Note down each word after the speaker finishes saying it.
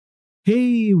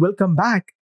Hey, welcome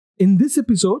back. In this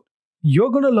episode,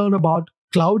 you're going to learn about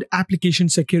cloud application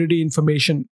security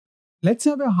information. Let's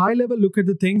have a high level look at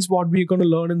the things what we're going to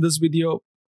learn in this video.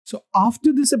 So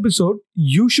after this episode,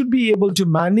 you should be able to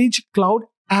manage cloud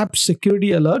app security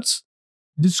alerts,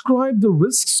 describe the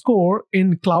risk score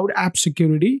in cloud app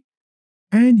security,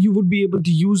 and you would be able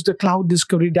to use the cloud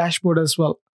discovery dashboard as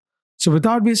well. So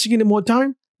without wasting any more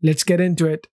time, let's get into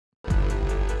it.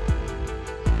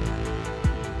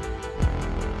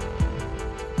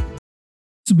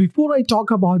 So before I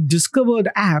talk about discovered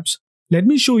apps, let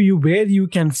me show you where you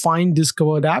can find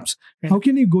discovered apps and how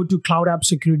can you go to Cloud App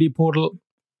Security portal.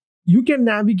 You can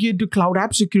navigate to Cloud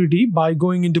App Security by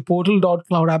going into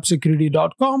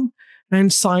portal.cloudappsecurity.com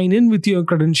and sign in with your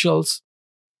credentials.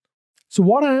 So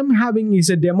what I am having is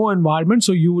a demo environment,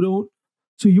 so you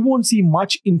won't see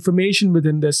much information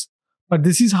within this, but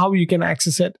this is how you can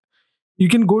access it. You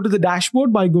can go to the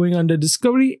dashboard by going under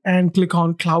Discovery and click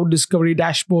on Cloud Discovery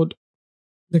Dashboard.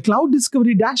 The Cloud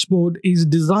Discovery Dashboard is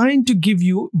designed to give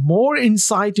you more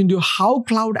insight into how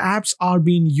cloud apps are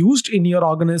being used in your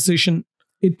organization.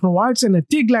 It provides an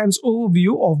at-a-glance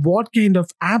overview of what kind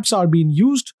of apps are being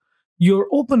used, your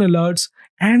open alerts,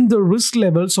 and the risk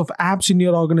levels of apps in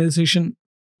your organization.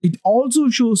 It also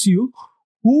shows you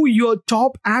who your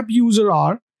top app users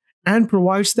are and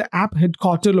provides the app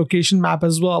headquarter location map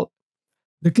as well.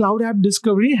 The Cloud App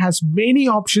Discovery has many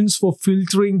options for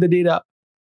filtering the data.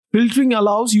 Filtering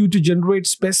allows you to generate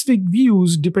specific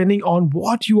views depending on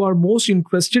what you are most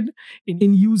interested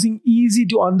in using easy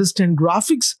to understand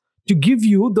graphics to give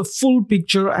you the full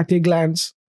picture at a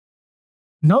glance.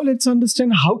 Now let's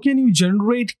understand how can you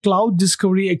generate Cloud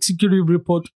Discovery Executive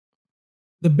Report.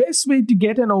 The best way to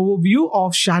get an overview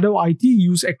of shadow IT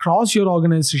use across your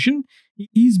organization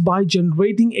is by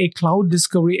generating a Cloud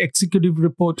Discovery Executive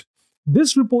Report.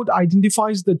 This report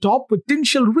identifies the top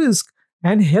potential risk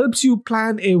and helps you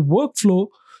plan a workflow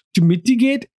to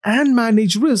mitigate and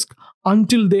manage risk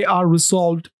until they are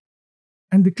resolved.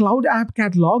 And the Cloud App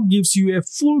Catalog gives you a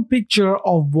full picture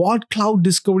of what Cloud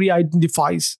Discovery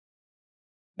identifies.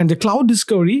 And the Cloud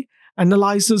Discovery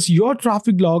analyzes your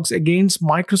traffic logs against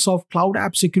Microsoft Cloud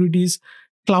App Security's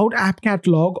Cloud App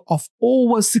Catalog of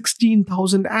over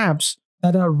 16,000 apps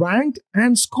that are ranked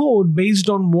and scored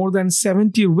based on more than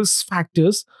 70 risk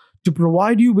factors to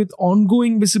provide you with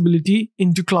ongoing visibility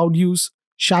into cloud use,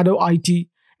 shadow IT,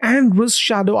 and risk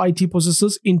shadow IT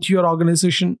processes into your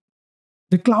organization.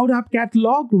 The Cloud App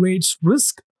Catalog rates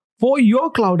risk for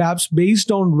your cloud apps based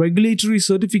on regulatory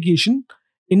certification,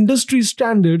 industry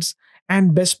standards,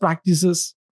 and best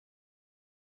practices.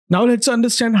 Now let's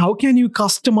understand how can you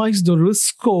customize the risk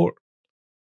score.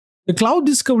 The Cloud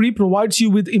Discovery provides you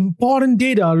with important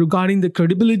data regarding the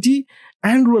credibility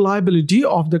and reliability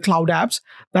of the cloud apps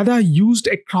that are used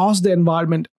across the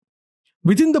environment.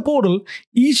 Within the portal,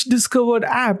 each discovered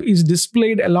app is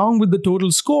displayed along with the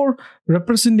total score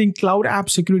representing Cloud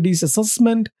App Security's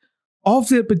assessment of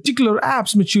their particular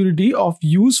app's maturity of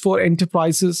use for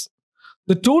enterprises.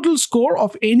 The total score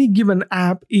of any given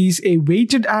app is a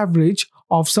weighted average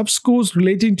of subscores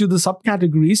relating to the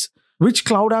subcategories which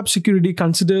Cloud App Security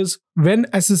considers when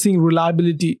assessing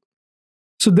reliability.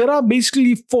 So there are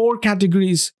basically 4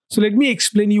 categories. So let me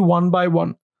explain you one by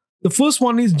one. The first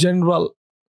one is general.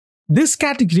 This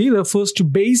category refers to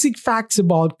basic facts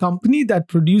about company that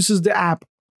produces the app,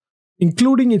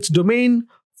 including its domain,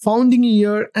 founding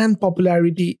year, and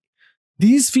popularity.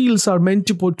 These fields are meant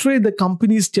to portray the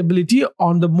company's stability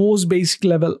on the most basic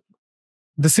level.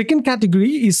 The second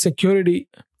category is security.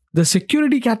 The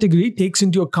security category takes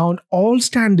into account all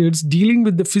standards dealing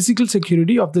with the physical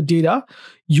security of the data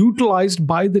utilized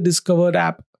by the discovered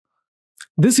app.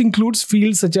 This includes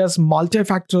fields such as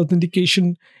multi-factor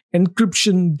authentication,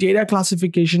 encryption, data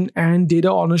classification, and data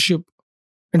ownership.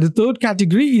 And the third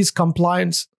category is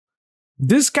compliance.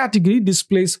 This category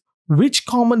displays which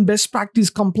common best practice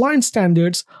compliance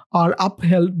standards are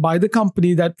upheld by the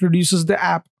company that produces the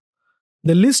app.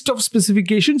 The list of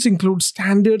specifications includes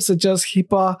standards such as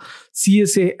HIPAA,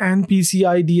 CSA, and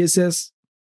PCI DSS.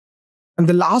 And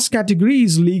the last category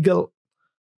is legal.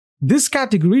 This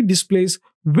category displays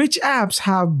which apps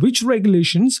have which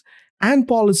regulations and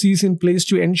policies in place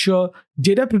to ensure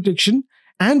data protection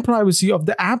and privacy of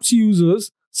the app's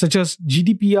users, such as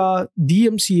GDPR,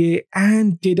 DMCA,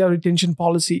 and data retention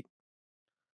policy.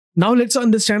 Now let's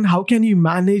understand how can you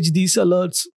manage these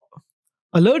alerts.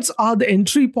 Alerts are the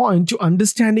entry point to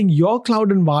understanding your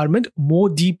cloud environment more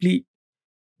deeply.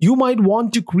 You might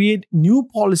want to create new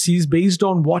policies based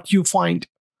on what you find.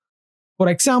 For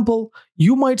example,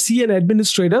 you might see an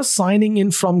administrator signing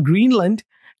in from Greenland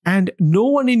and no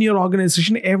one in your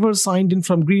organization ever signed in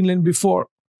from Greenland before.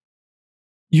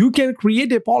 You can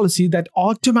create a policy that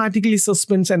automatically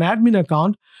suspends an admin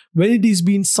account when it is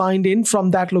being signed in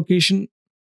from that location.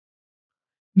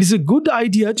 It is a good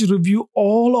idea to review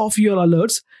all of your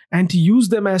alerts and to use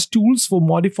them as tools for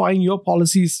modifying your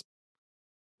policies.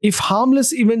 If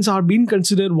harmless events are being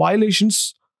considered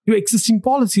violations to existing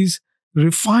policies,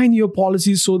 refine your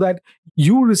policies so that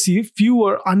you receive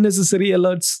fewer unnecessary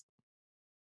alerts.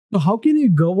 So how can you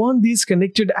govern these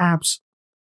connected apps?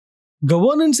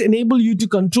 Governance enables you to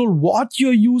control what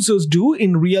your users do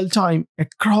in real time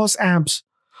across apps.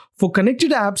 For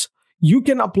connected apps, you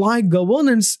can apply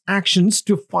governance actions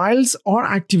to files or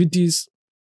activities.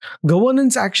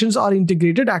 Governance actions are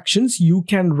integrated actions you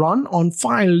can run on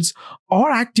files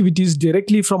or activities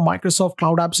directly from Microsoft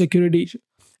Cloud App Security.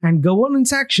 And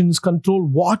governance actions control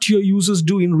what your users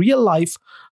do in real life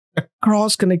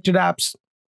across connected apps.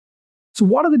 So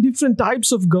what are the different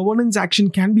types of governance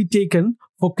action can be taken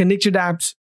for connected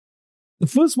apps? The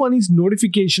first one is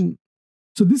notification.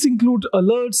 So this includes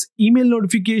alerts, email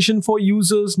notification for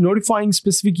users, notifying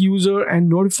specific user, and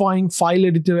notifying file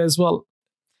editor as well.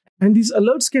 And these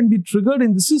alerts can be triggered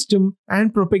in the system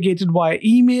and propagated via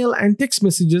email and text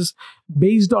messages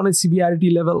based on a severity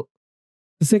level.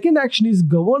 The second action is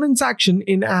governance action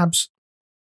in apps.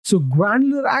 So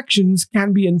granular actions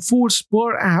can be enforced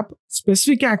per app.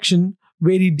 Specific action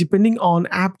vary depending on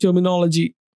app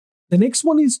terminology. The next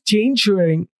one is chain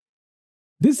sharing.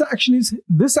 This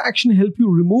action helps you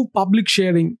remove public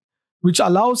sharing, which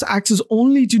allows access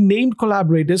only to named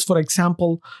collaborators. For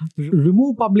example,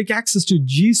 remove public access to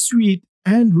G Suite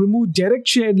and remove direct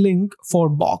shared link for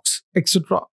Box,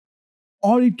 etc.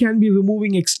 Or it can be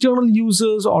removing external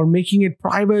users or making it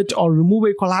private or remove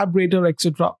a collaborator,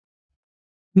 etc.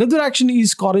 Another action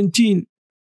is quarantine.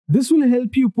 This will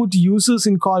help you put users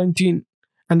in quarantine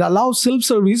and allow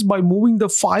self-service by moving the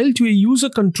file to a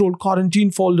user-controlled quarantine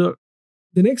folder.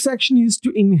 The next action is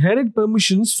to inherit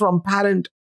permissions from parent.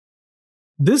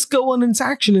 This governance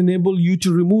action enables you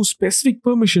to remove specific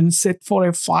permissions set for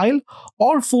a file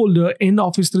or folder in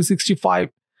Office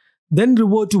 365, then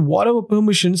revert to whatever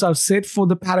permissions are set for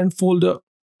the parent folder.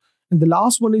 And the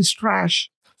last one is trash,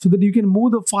 so that you can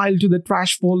move the file to the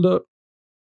trash folder.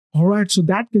 Alright, so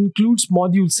that concludes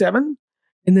Module 7.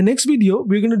 In the next video,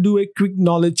 we're going to do a quick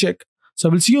knowledge check. So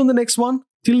I will see you on the next one.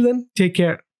 Till then, take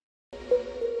care.